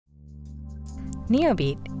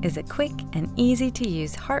NeoBeat is a quick and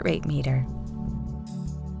easy-to-use heart rate meter.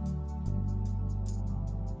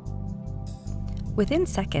 Within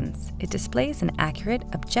seconds, it displays an accurate,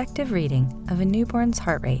 objective reading of a newborn's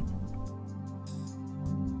heart rate.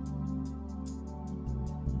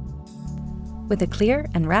 With a clear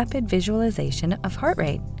and rapid visualization of heart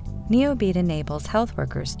rate, NeoBeat enables health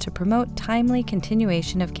workers to promote timely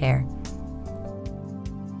continuation of care.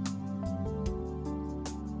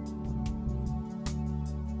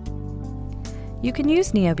 You can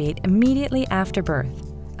use NeoBeat immediately after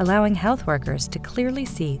birth, allowing health workers to clearly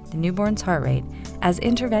see the newborn's heart rate as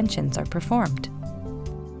interventions are performed.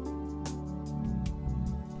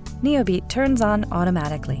 NeoBeat turns on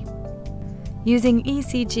automatically. Using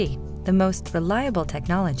ECG, the most reliable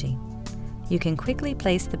technology, you can quickly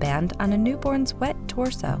place the band on a newborn's wet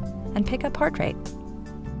torso and pick up heart rate.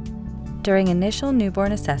 During initial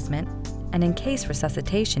newborn assessment, and in case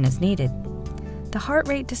resuscitation is needed, the heart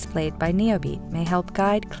rate displayed by NeoBeat may help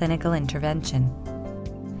guide clinical intervention.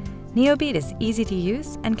 NeoBeat is easy to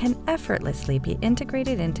use and can effortlessly be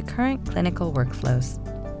integrated into current clinical workflows.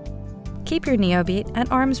 Keep your NeoBeat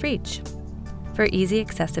at arm's reach. For easy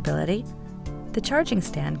accessibility, the charging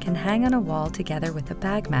stand can hang on a wall together with a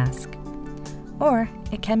bag mask, or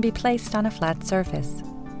it can be placed on a flat surface.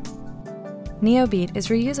 NeoBeat is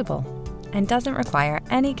reusable and doesn't require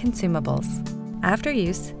any consumables. After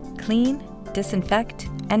use, clean, disinfect,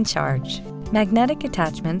 and charge. Magnetic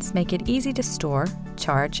attachments make it easy to store,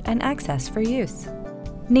 charge, and access for use.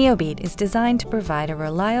 NeoBeat is designed to provide a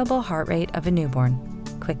reliable heart rate of a newborn,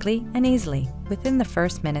 quickly and easily within the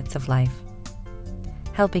first minutes of life,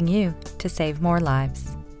 helping you to save more lives.